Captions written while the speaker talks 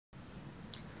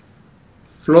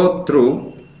flow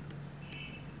through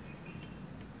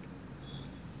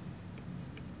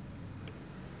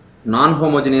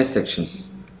non-homogeneous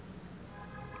sections.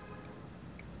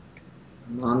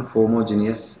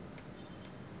 Non-homogeneous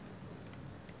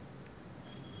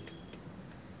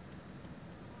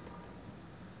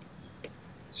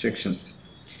sections.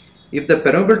 If the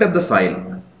permeability of the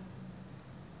soil,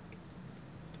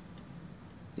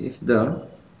 if the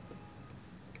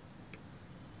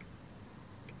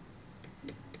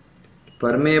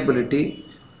permeability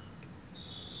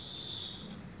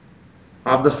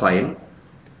of the soil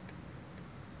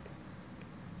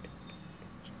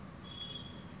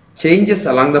changes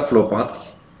along the flow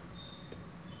paths,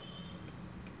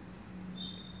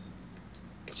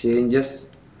 changes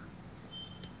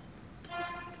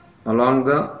along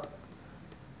the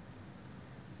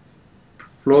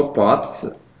flow paths,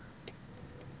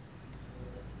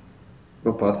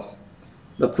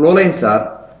 the flow lines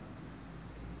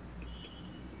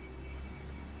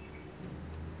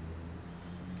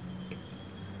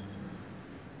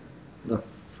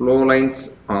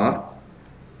are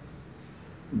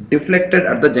deflected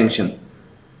at the junction.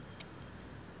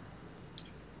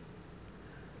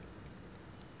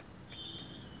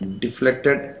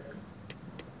 Deflected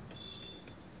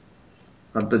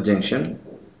at the junction,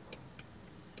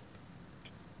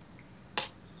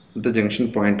 the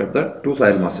junction point of the two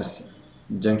soil masses.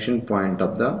 Junction point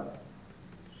of the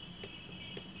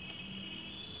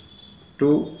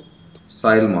two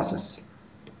soil masses.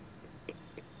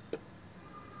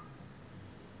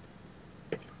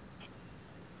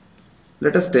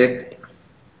 Let us take,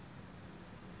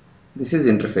 this is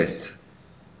interface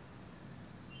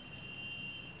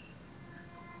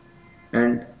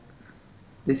and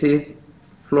this is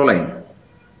flow line.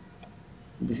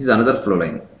 This is another flow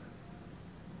line,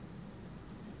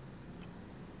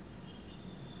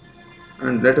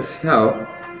 and let us have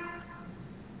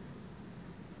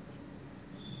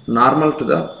normal to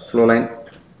the flow line.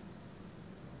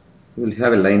 We will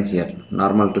have a line here,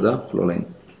 normal to the flow line.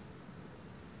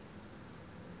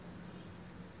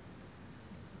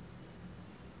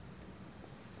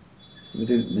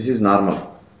 This is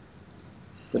normal.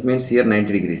 That means here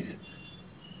 90 degrees.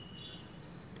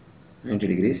 90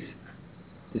 degrees.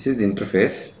 This is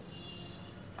interface.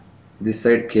 This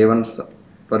side K1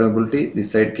 permeability, this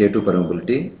side K2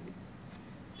 permeability.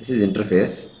 This is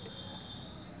interface.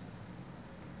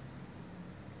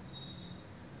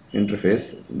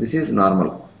 This is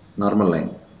normal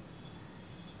line.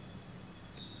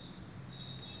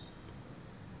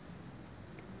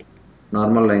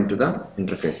 Normal line to the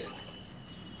interface.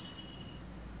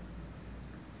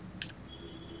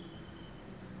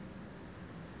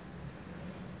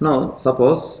 Now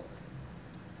suppose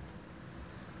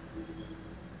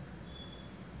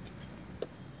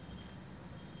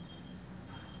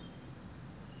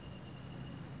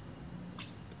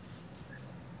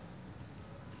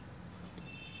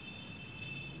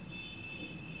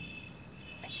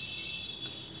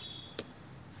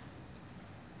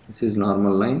this is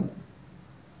normal line,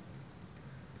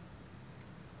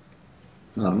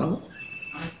 normal,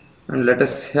 and let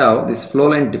us have this flow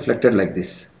line deflected like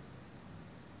this.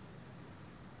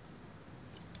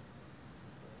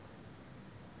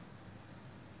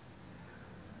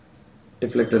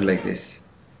 Deflected like this.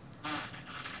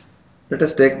 Let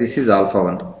us take, this is alpha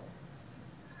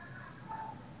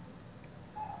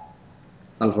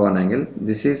 1 angle,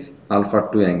 this is alpha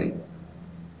 2 angle.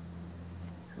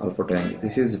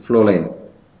 This is flow line.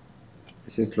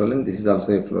 This is flow line. This is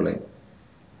also a flow line.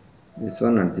 This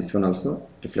one and this one also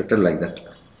deflected like that.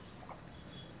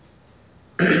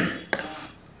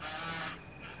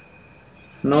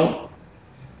 Now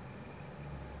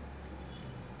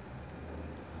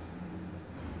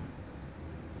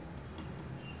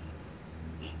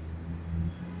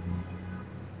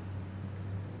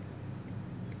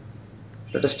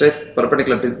let us trace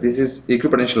perpendicular. This is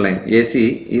equipotential line.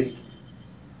 AC is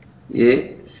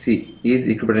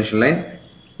equipotential line.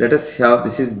 Let us have,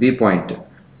 this is B point,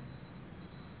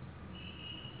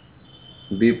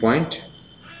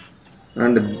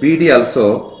 and BD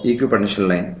also equipotential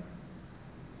line,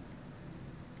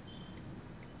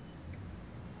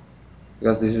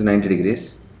 because this is 90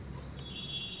 degrees.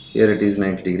 Here it is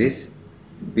 90 degrees.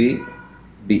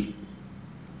 BD,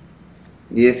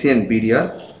 AC and BD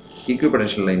are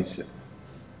equipotential lines.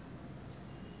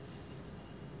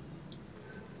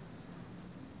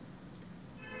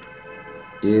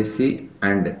 AC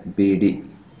and BD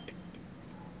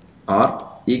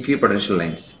are equipotential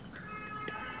lines.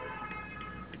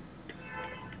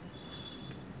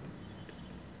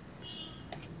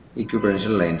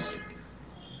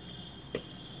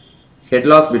 head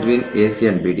loss between AC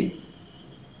and BD.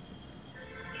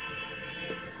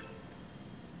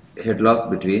 Head loss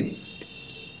between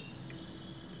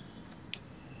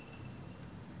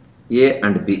A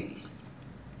and B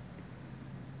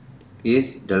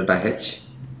is delta H,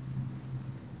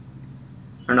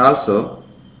 and also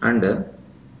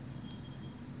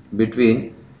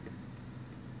between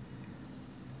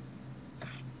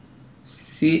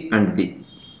C and D.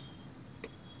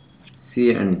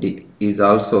 C and D is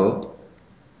also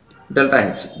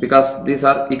delta H, because these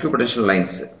are equipotential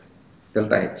lines,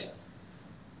 delta H.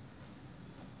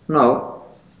 Now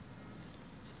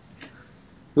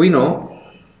we know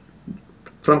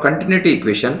from continuity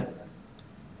equation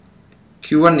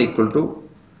Q1 equal to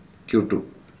Q2,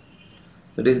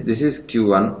 that is, this is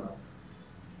Q1,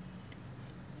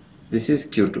 this is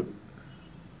Q2.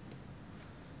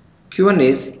 Q1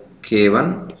 is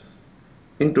K1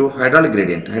 into hydraulic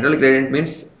gradient. Hydraulic gradient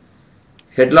means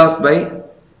head loss by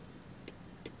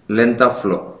length of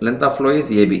flow. Length of flow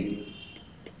is AB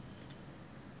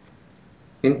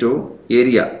into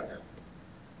area.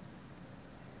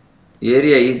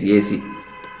 Area is AC.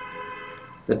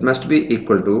 That must be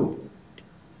equal to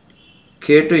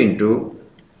K2 into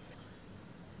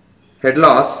head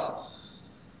loss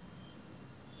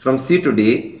from C to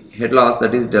D, head loss,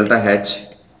 that is delta H,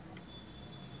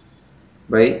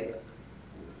 by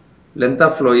length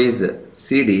of flow is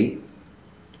CD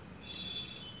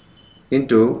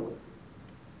into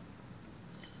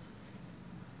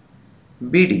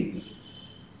BD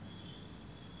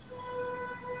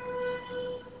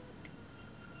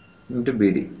into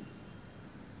BD.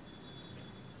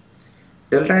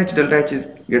 Delta H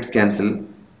gets cancelled.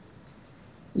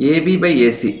 AB by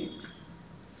AC,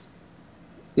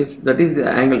 if that is the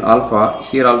angle alpha,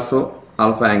 here also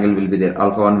alpha angle will be there,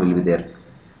 alpha 1 will be there,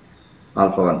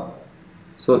 alpha 1.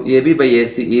 So AB by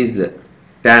AC is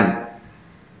tan.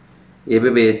 AB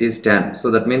by AC is tan.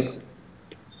 So that means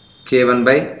K1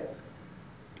 by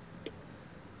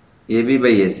AB by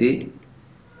AC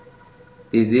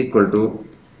is equal to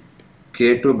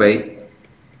K2 by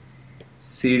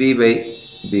CD by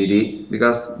BD,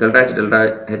 because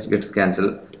delta H gets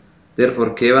cancelled.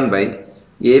 Therefore K1 by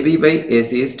AB by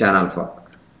AC is tan alpha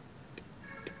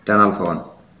 1,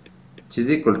 which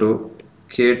is equal to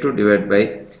K2 divided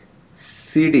by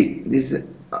CD. This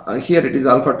here it is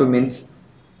alpha 2, means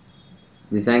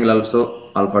this angle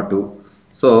also alpha 2.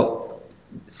 So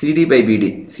CD by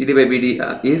BD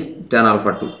is tan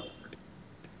alpha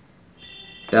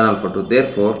 2.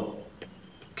 Therefore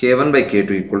K1 by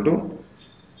K2 equal to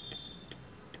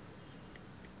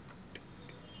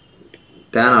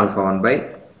tan alpha 1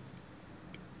 by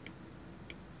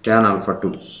tan alpha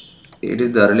 2. It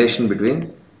is the relation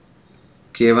between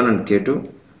K1 and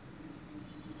K2,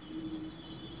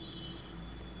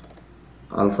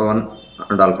 alpha 1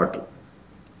 and alpha 2.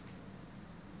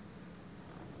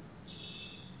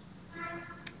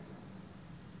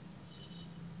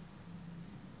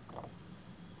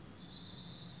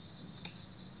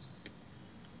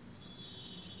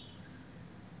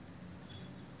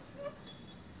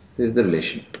 This is the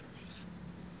relation.